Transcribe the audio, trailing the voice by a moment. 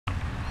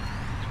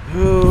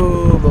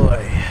Oh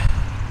boy.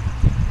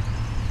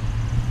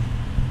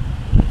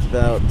 It's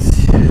about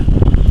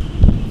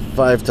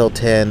 5 till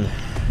 10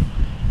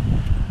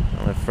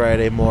 on a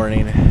Friday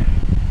morning.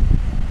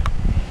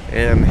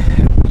 And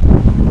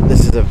this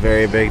is a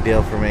very big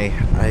deal for me.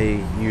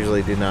 I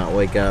usually do not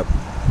wake up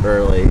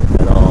early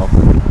at all.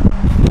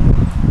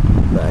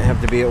 But I have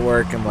to be at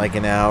work in like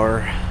an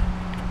hour.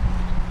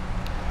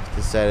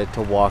 Decided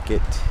to walk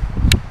it.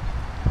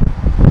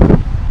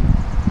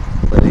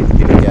 Letting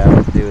Duke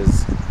out do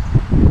his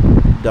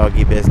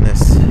doggy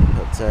business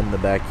outside in the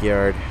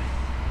backyard.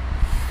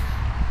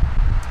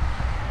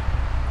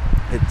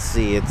 Let's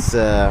see, it's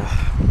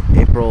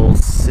April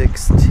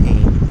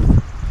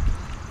 16th.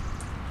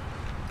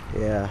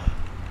 Yeah.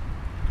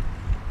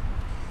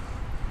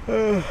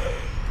 I've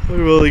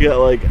only got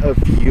like a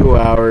few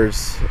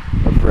hours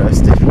of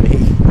rest in me.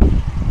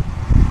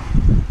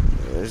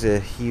 There's a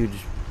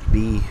huge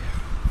bee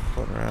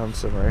floating around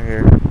somewhere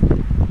here.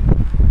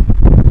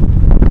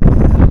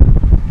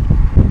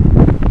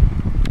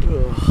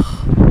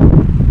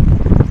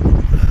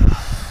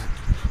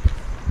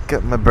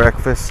 Got my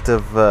breakfast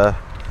of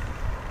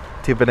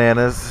 2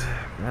 bananas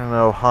and an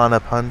Ohana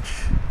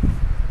punch.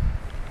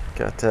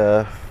 Got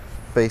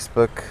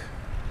Facebook.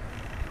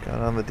 Got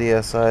on the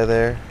DSI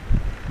there.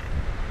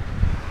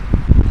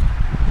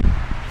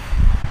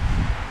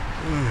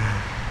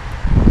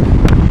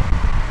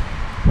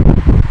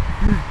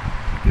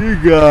 Dear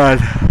God,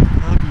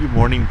 how do you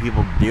morning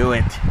people do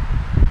it?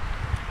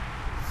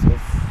 So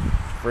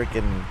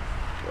freaking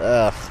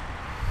ugh.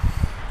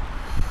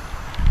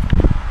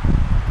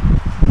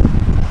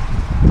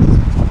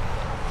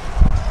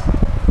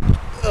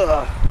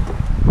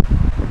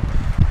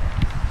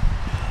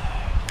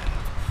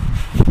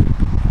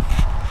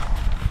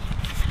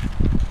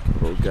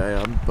 Little guy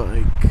on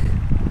bike.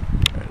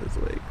 Right his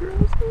way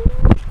across.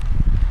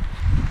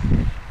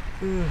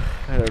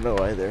 I don't know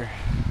either.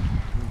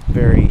 I'm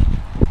very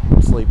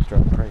sleep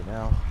drunk right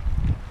now.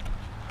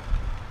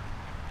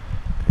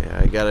 Yeah,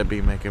 I gotta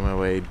be making my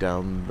way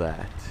down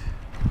that.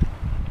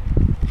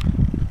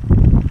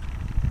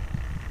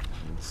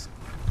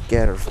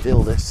 Scatter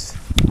fill this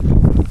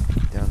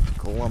down to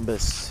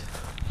Columbus.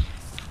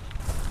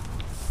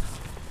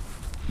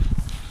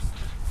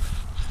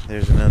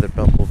 There's another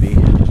bumblebee.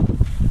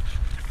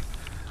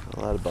 A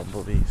lot of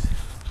bumblebees.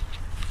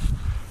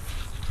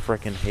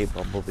 Frickin' hate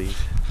bumblebees.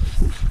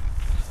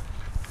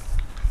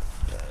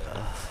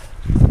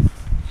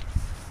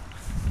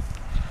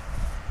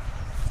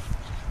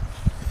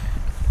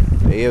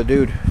 Hey yo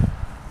dude.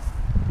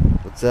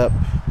 What's up?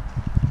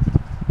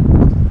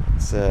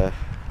 It's what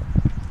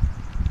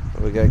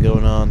we got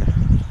going on?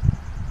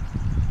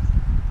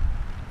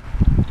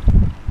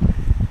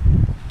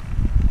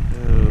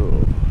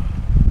 Oh.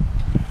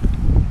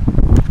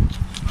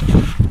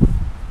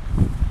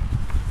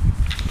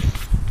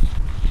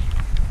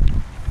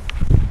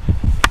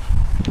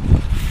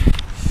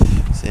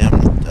 See, I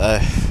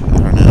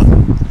don't know.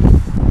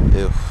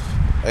 Ew.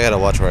 I gotta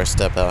watch where I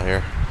step out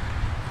here.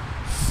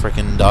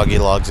 Freaking doggy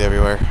logs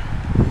everywhere.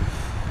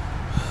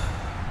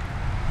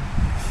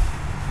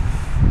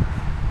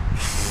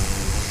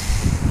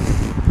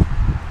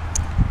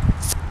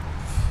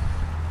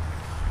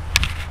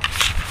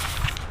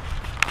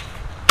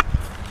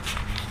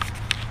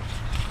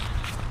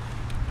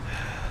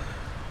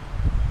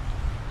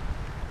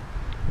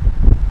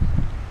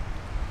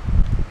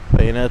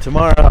 But you know,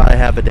 tomorrow I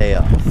have a day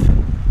off.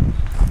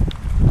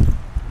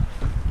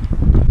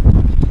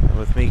 And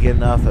with me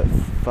getting off at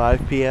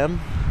 5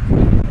 p.m.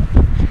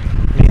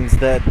 means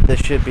that this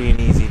should be an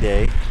easy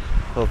day,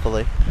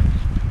 hopefully.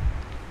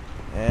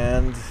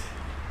 And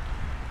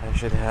I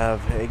should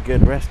have a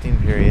good resting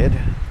period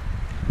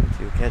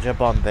to catch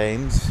up on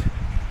things.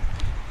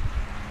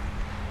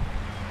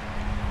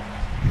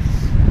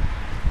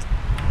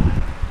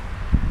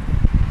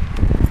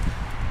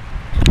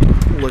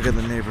 Look at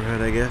the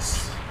neighborhood, I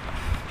guess.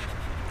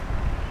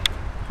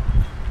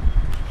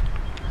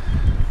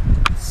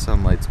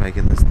 Sunlight's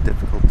making this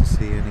difficult to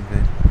see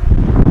anything.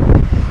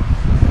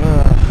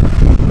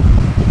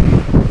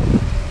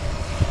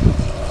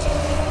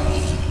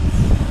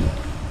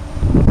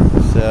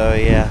 So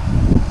yeah.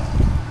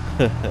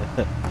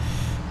 That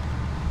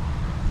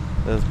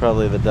was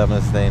probably the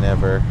dumbest thing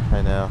ever,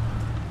 I know.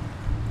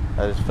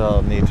 I just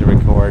felt a need to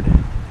record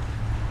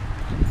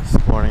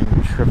this morning.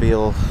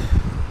 Trivial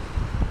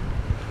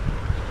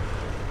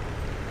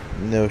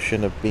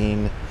notion of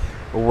being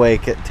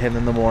awake at 10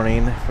 in the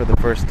morning for the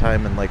first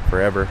time in like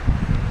forever.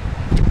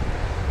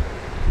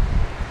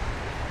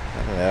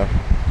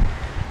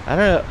 I don't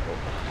know.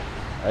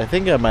 I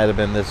think I might have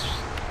been this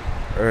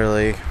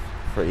early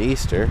for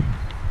Easter.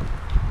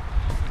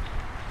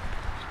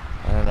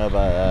 I don't know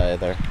about that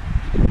either.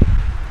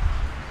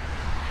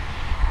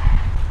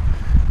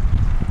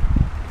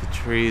 The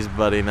trees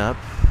budding up.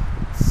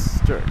 It's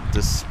starting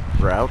to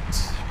sprout.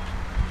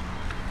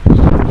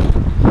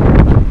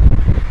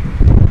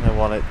 I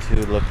want it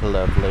to look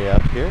lovely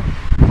up here.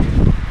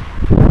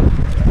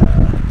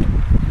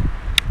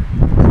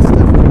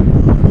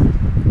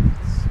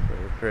 It's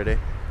very pretty.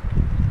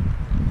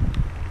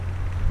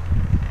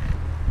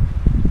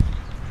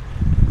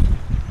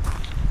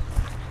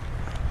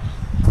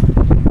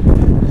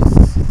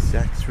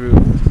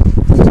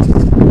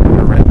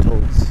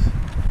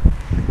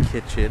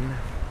 kitchen.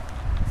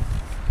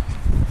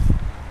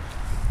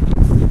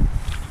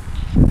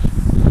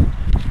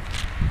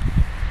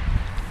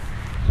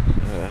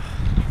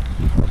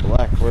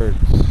 Black words.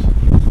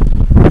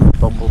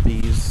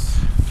 Bumblebees.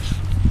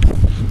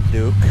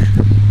 Duke.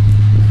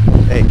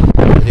 Hey,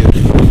 Duke.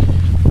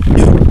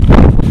 Duke.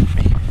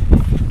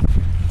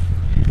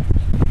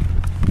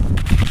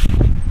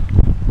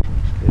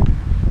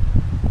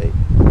 Hey.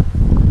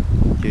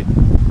 Dude.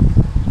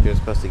 You're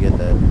supposed to get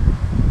that.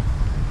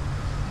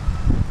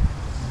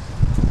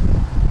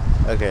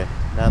 Okay,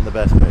 not in the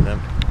best mood.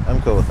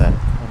 I'm cool with that.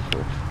 I'm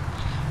cool.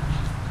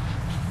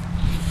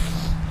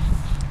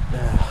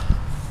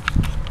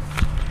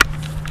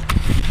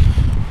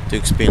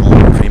 Duke's being a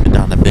little prima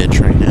donna bitch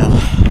right now.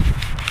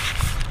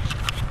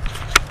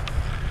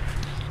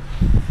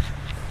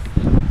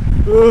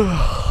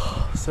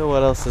 So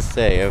what else to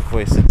say? I've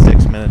wasted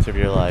 6 minutes of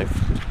your life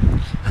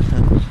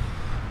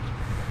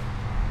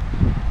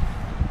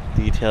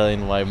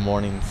detailing why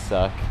mornings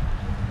suck.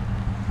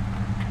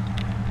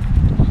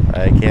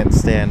 I can't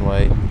stand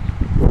why.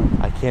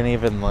 I can't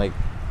even like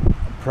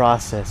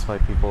process why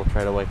people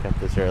try to wake up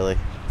this early.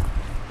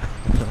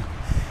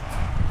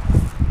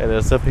 I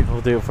know some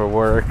people do it for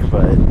work,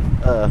 but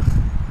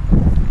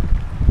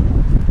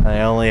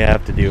I only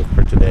have to do it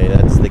for today.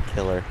 That's the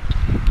killer.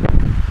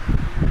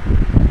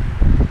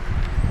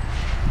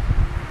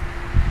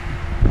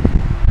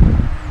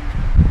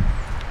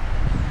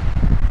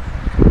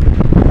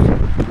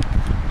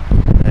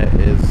 That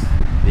is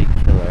the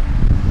killer.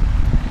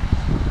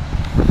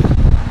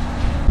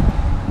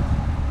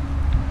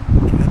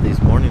 God,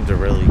 these mornings are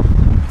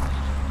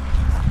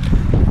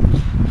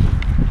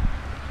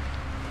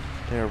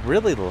they're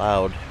really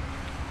loud.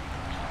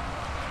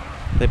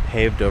 They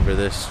paved over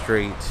this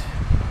street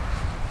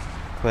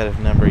quite a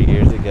number of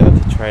years ago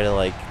to try to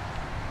like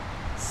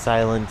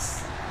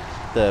silence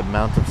the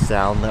amount of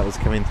sound that was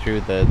coming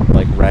through the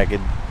like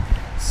ragged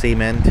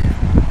cement,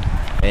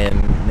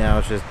 and now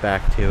it's just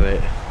back to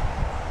it.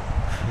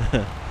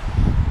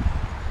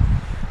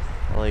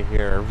 All you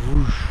hear are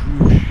whoosh,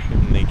 whoosh,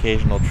 and the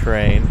occasional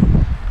train.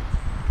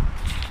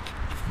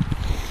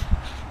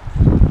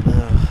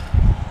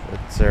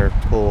 They're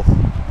cool.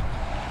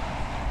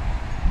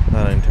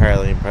 Not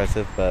entirely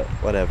impressive, but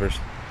whatever's.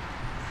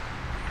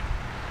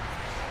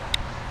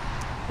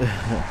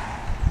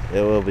 It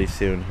will be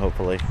soon,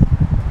 hopefully.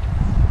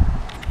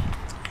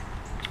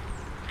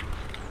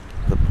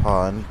 The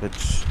pond,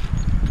 which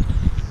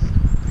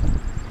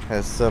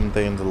has some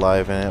things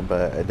alive in it,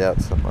 but I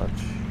doubt so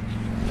much.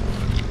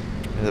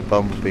 There's a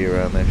bumblebee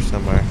around there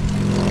somewhere.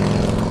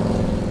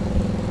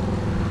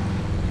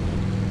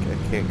 I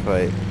can't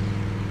quite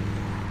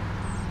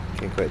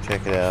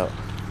check it out.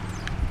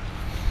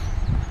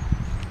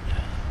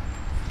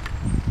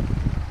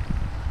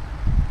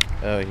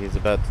 Oh, he's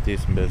about to do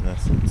some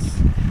business.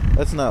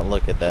 Let's not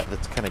look at that.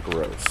 That's kind of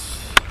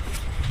gross.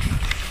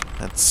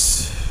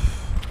 That's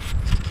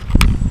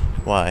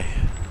why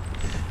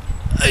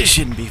I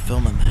shouldn't be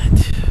filming that.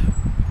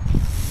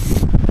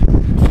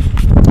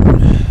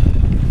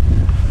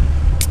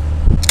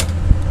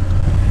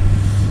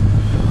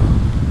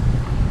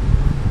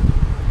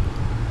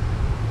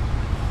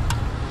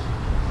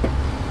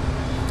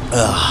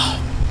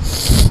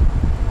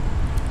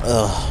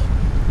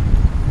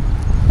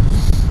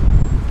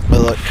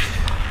 But look,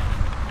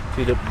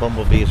 two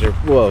bumblebees are.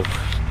 Whoa.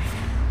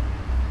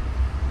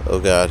 Oh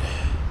god.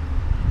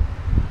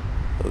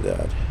 Oh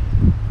god.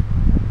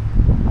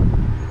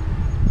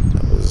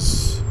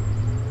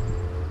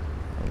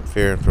 I'm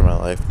fearing for my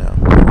life now.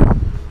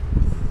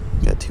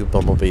 Got two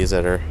bumblebees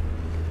that are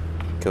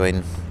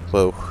going,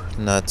 whoa,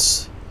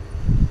 nuts.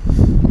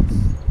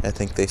 I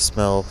think they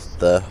smell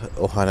the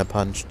Ohana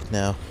punch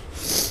now.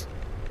 It's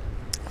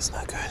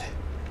not good.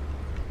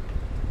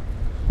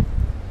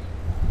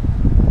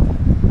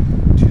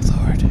 Dear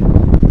Lord.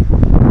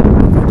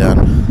 We're done.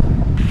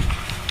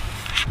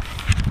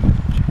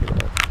 Check it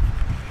out.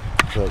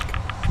 Look.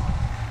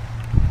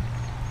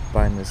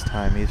 Buying this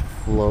time, he's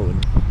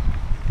floating.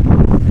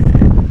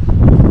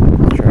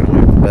 I'm trying to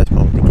wait for the best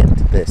moment to get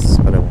into this,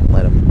 but I won't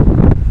let him.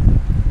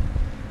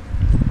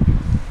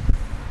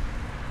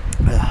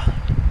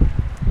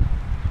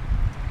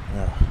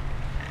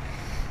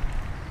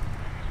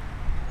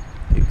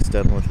 He's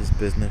done with his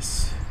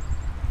business.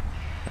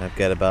 I've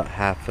got about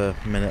half a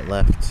minute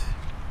left.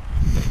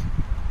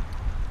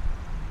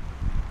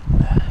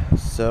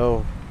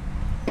 So,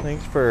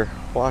 thanks for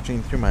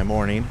watching through my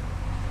morning.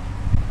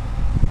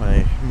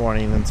 My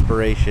morning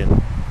inspirado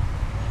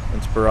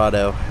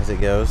as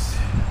it goes.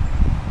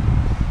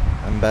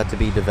 I'm about to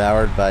be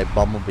devoured by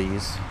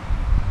bumblebees.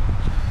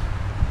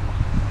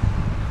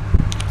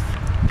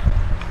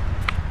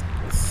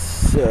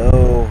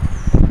 So,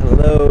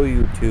 hello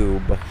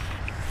YouTube,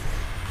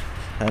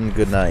 and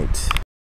good night.